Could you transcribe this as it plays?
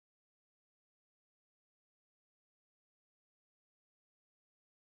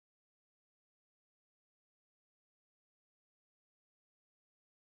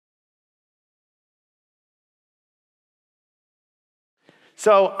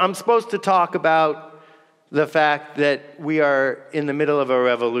So I'm supposed to talk about the fact that we are in the middle of a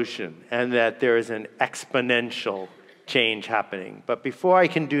revolution and that there is an exponential change happening. But before I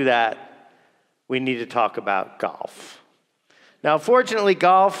can do that, we need to talk about golf. Now, fortunately,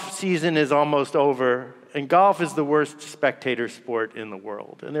 golf season is almost over, and golf is the worst spectator sport in the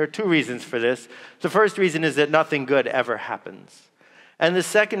world. And there are two reasons for this. The first reason is that nothing good ever happens. And the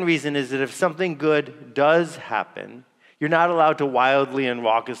second reason is that if something good does happen, you're not allowed to wildly and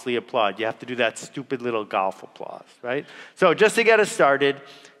raucously applaud. You have to do that stupid little golf applause, right? So just to get us started,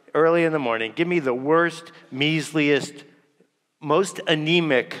 early in the morning, give me the worst, measliest, most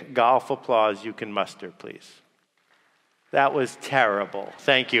anemic golf applause you can muster, please. That was terrible.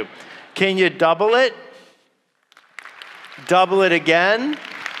 Thank you. Can you double it? Double it again.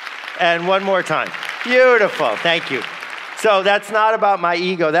 And one more time. Beautiful. Thank you. So that's not about my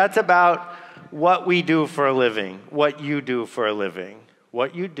ego. That's about what we do for a living, what you do for a living.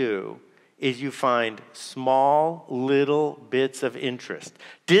 What you do is you find small, little bits of interest,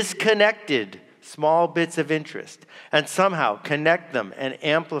 disconnected small bits of interest, and somehow connect them and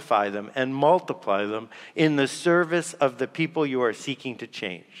amplify them and multiply them in the service of the people you are seeking to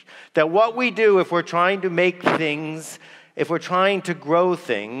change. That what we do if we're trying to make things, if we're trying to grow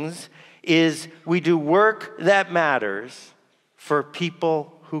things, is we do work that matters for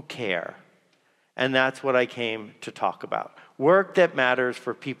people who care. And that's what I came to talk about. Work that matters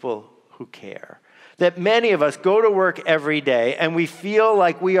for people who care. That many of us go to work every day and we feel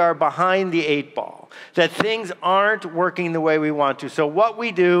like we are behind the 8 ball, that things aren't working the way we want to. So what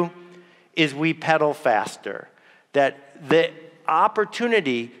we do is we pedal faster. That the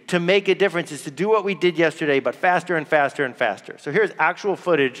opportunity to make a difference is to do what we did yesterday, but faster and faster and faster. So here's actual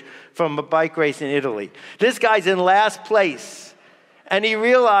footage from a bike race in Italy. This guy's in last place, and he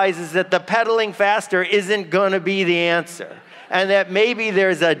realizes that the pedaling faster isn't going to be the answer, and that maybe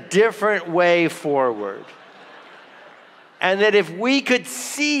there's a different way forward. And that if we could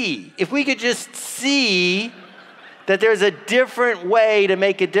just see that there's a different way to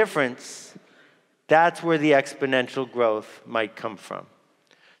make a difference, that's where the exponential growth might come from.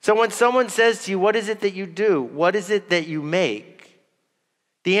 So when someone says to you, what is it that you do? What is it that you make?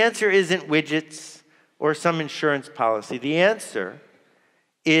 The answer isn't widgets or some insurance policy. The answer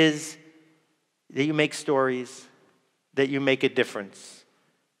is that you make stories, that you make a difference,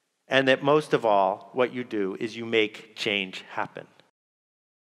 and that most of all, what you do is you make change happen.